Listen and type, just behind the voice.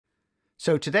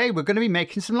So today we're going to be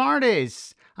making some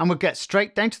lardies, and we'll get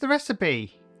straight down to the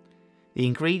recipe. The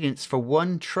ingredients for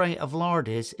 1 tray of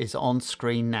lardies is on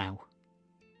screen now.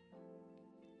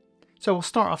 So we'll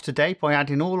start off today by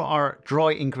adding all our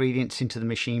dry ingredients into the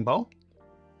machine bowl.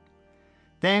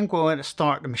 Then we're going to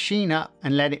start the machine up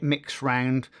and let it mix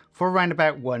round for around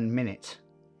about 1 minute.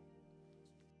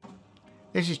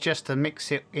 This is just to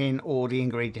mix it in all the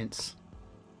ingredients.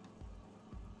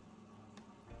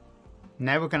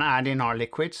 Now we're going to add in our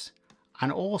liquids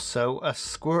and also a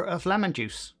squirt of lemon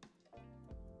juice.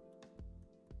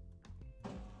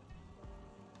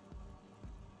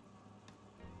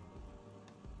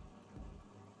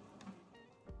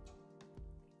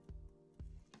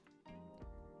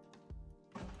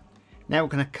 Now we're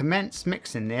going to commence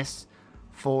mixing this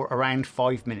for around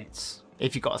 5 minutes.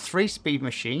 If you've got a 3-speed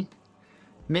machine,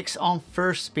 mix on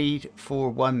first speed for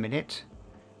 1 minute.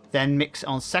 Then mix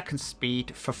on second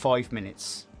speed for 5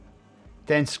 minutes.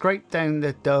 Then scrape down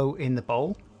the dough in the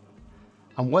bowl.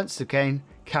 And once again,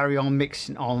 carry on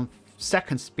mixing on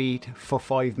second speed for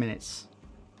 5 minutes.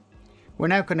 We're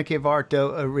now going to give our dough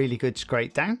a really good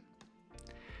scrape down.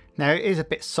 Now it is a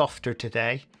bit softer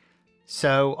today,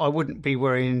 so I wouldn't be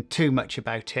worrying too much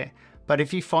about it. But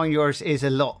if you find yours is a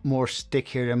lot more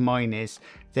stickier than mine is,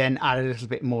 then add a little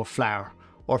bit more flour.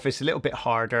 Or if it's a little bit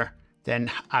harder,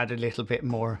 then add a little bit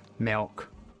more milk.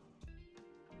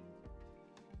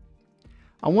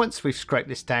 And once we've scraped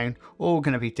this down, all we're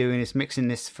going to be doing is mixing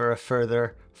this for a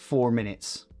further 4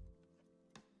 minutes.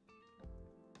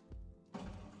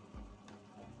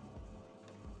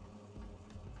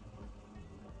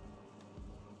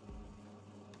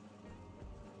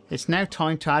 It's now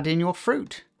time to add in your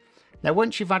fruit. Now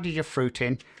once you've added your fruit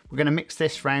in, we're going to mix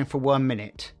this round for 1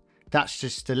 minute. That's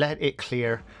just to let it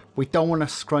clear. We don't want to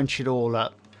scrunch it all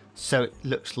up so it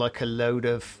looks like a load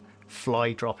of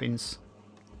fly droppings.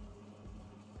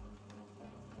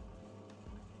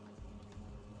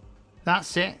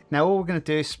 That's it. Now all we're going to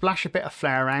do is splash a bit of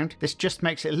flour around. This just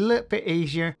makes it a little bit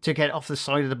easier to get off the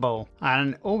side of the bowl.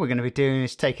 And all we're going to be doing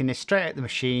is taking this straight out the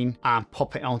machine and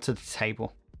pop it onto the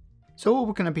table. So all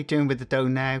we're going to be doing with the dough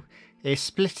now is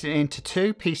splitting it into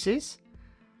 2 pieces,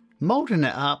 moulding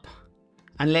it up,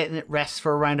 and letting it rest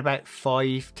for around about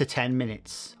 5 to 10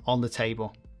 minutes on the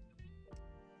table.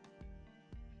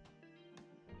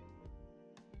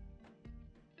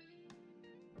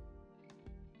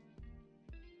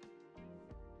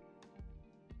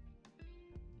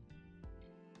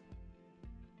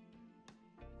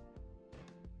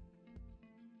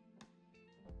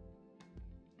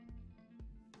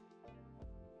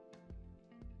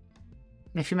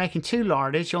 And if you're making 2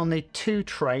 lardies, you'll need 2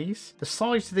 trays. The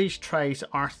size of these trays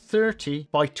are 30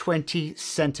 by 20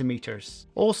 centimeters.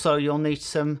 Also, you'll need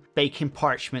some baking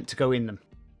parchment to go in them.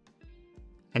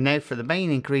 And now for the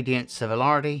main ingredients of a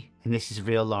lardy, and this is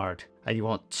real lard. And you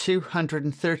want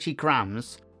 230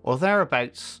 grams or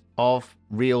thereabouts of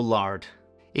real lard.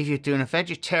 If you're doing a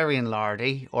vegetarian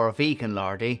lardy or a vegan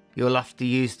lardy, you'll have to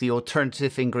use the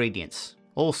alternative ingredients.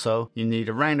 Also, you need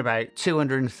around about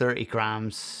 230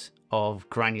 grams of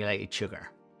granulated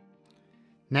sugar.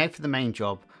 Now for the main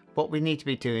job, what we need to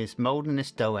be doing is moulding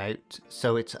this dough out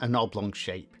so it's an oblong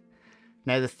shape.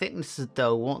 Now the thickness of the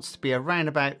dough wants to be around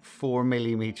about 4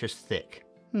 millimeters thick,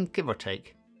 give or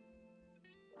take.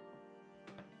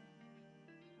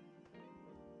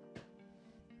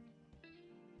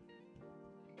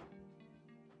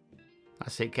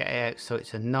 That's it, get it out so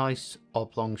it's a nice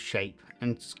oblong shape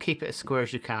and keep it as square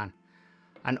as you can.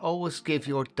 And always give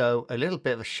your dough a little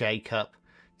bit of a shake up.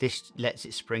 This lets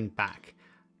it spring back.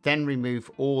 Then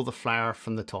remove all the flour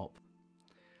from the top.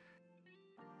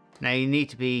 Now you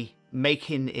need to be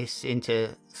making this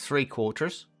into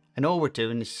 3/4, and all we're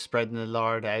doing is spreading the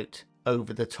lard out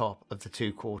over the top of the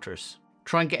 2/4.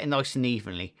 Try and get it nice and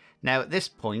evenly. Now at this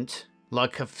point,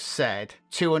 like I've said,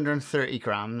 230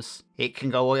 grams, it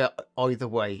can go either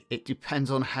way. It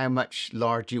depends on how much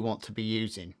lard you want to be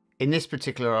using. In this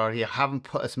particular lardy, I haven't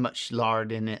put as much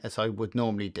lard in it as I would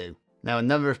normally do. Now, a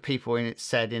number of people in it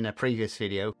said in a previous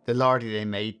video, the lardy they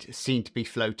made seemed to be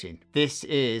floating. This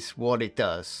is what it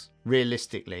does.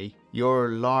 Realistically, your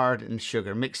lard and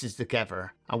sugar mixes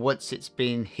together, and once it's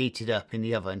been heated up in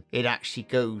the oven, it actually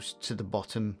goes to the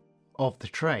bottom of the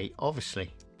tray,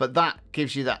 obviously. But that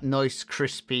gives you that nice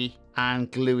crispy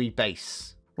and gluey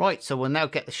base. Right, so we'll now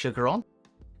get the sugar on.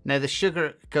 Now the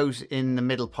sugar goes in the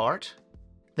middle part.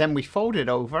 Then we fold it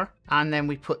over and then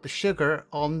we put the sugar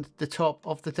on the top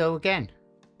of the dough again.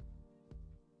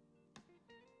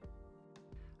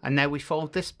 And now we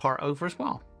fold this part over as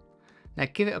well. Now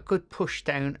give it a good push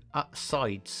down at the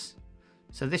sides.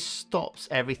 So this stops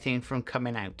everything from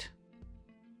coming out.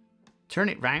 Turn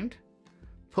it round.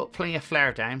 Put plenty of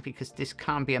flour down because this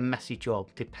can be a messy job.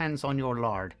 Depends on your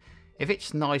lard. If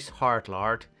it's nice hard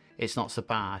lard, it's not so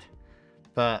bad.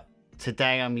 But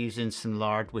today I'm using some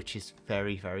lard which is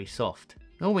very, very soft.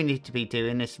 All we need to be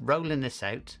doing is rolling this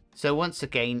out. So once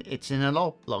again, it's in an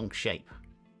oblong shape.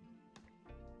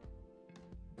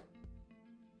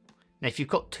 Now if you've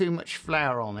got too much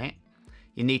flour on it,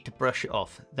 you need to brush it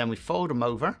off. Then we fold them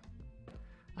over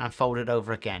and fold it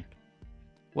over again.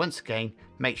 Once again,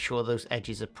 make sure those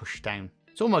edges are pushed down.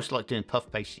 It's almost like doing puff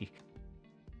pastry.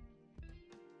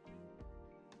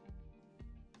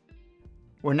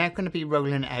 We're now going to be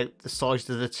rolling out the size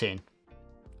of the tin.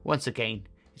 Once again,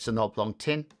 it's an oblong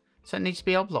tin, so it needs to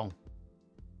be oblong.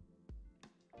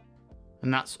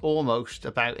 And that's almost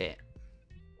about it.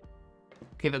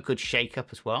 Give it a good shake up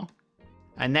as well.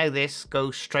 And now this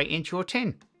goes straight into your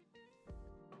tin.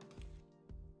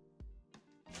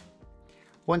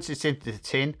 Once it's into the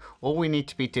tin, all we need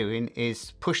to be doing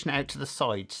is pushing it out to the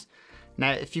sides.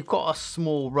 Now, if you've got a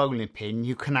small rolling pin,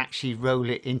 you can actually roll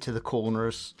it into the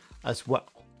corners as well.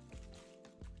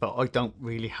 But I don't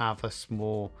really have a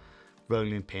small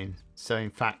rolling pin. So in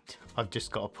fact, I've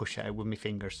just got to push it out with my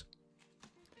fingers.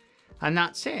 And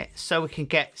that's it. So we can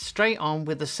get straight on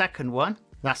with the second one.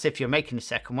 That's if you're making the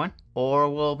second one. Or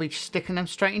we'll be sticking them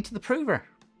straight into the prover.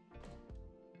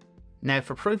 Now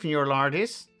for proving your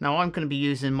larders, now I'm going to be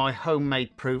using my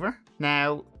homemade prover.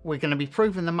 Now we're going to be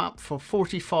proving them up for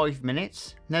 45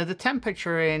 minutes. Now the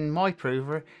temperature in my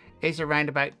prover is around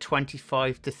about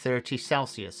 25 to 30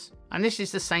 Celsius. And this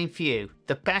is the same for you.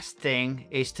 The best thing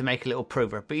is to make a little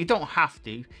prover, but you don't have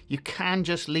to. You can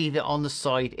just leave it on the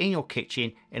side in your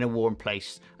kitchen in a warm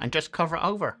place and just cover it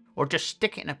over. Or just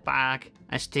stick it in a bag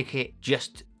and stick it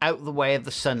just out of the way of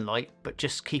the sunlight, but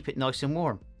just keep it nice and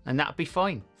warm. And that'll be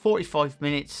fine. 45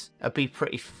 minutes would be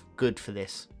pretty good for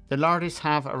this. The larders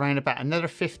have around about another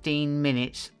 15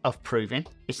 minutes of proving.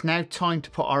 It's now time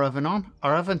to put our oven on.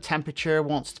 Our oven temperature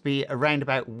wants to be around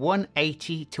about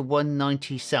 180 to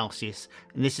 190 Celsius.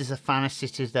 And this is a fan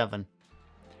assisted oven.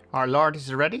 Our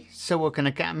larders are ready, so we're going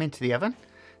to get them into the oven.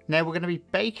 Now we're going to be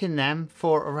baking them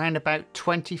for around about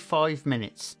 25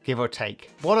 minutes, give or take.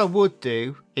 What I would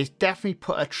do is definitely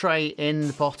put a tray in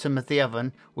the bottom of the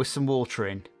oven with some water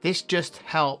in. This just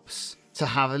helps to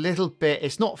have a little bit,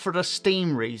 it's not for the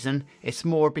steam reason, it's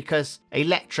more because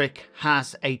electric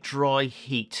has a dry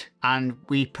heat and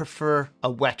we prefer a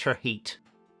wetter heat.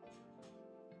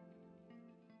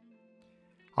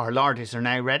 Our larders are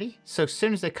now ready, so as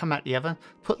soon as they come out the oven,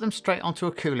 put them straight onto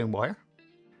a cooling wire.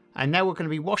 And now we're going to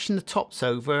be washing the tops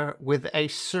over with a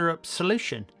syrup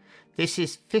solution. This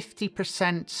is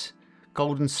 50%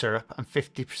 golden syrup and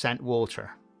 50%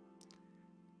 water.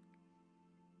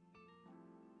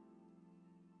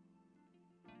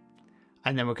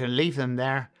 And then we're going to leave them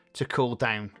there to cool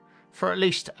down for at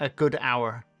least a good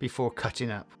hour before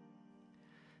cutting up.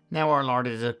 Now our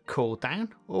larders are cooled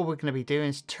down, all we're going to be doing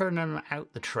is turn them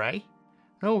out the tray.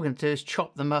 And all we're going to do is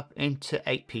chop them up into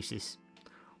 8 pieces.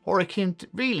 Or you can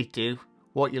really do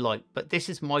what you like, but this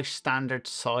is my standard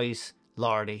size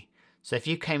lardy. So if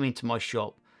you came into my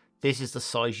shop, this is the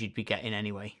size you'd be getting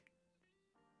anyway.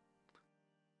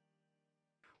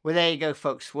 Well, there you go,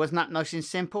 folks. Wasn't that nice and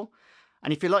simple?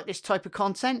 And if you like this type of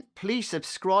content, please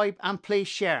subscribe and please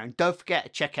share. And don't forget to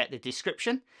check out the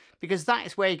description, because that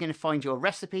is where you're going to find your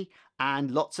recipe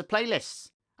and lots of playlists.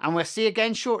 And we'll see you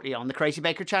again shortly on the Crazy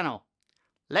Baker channel.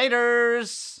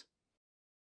 Laters!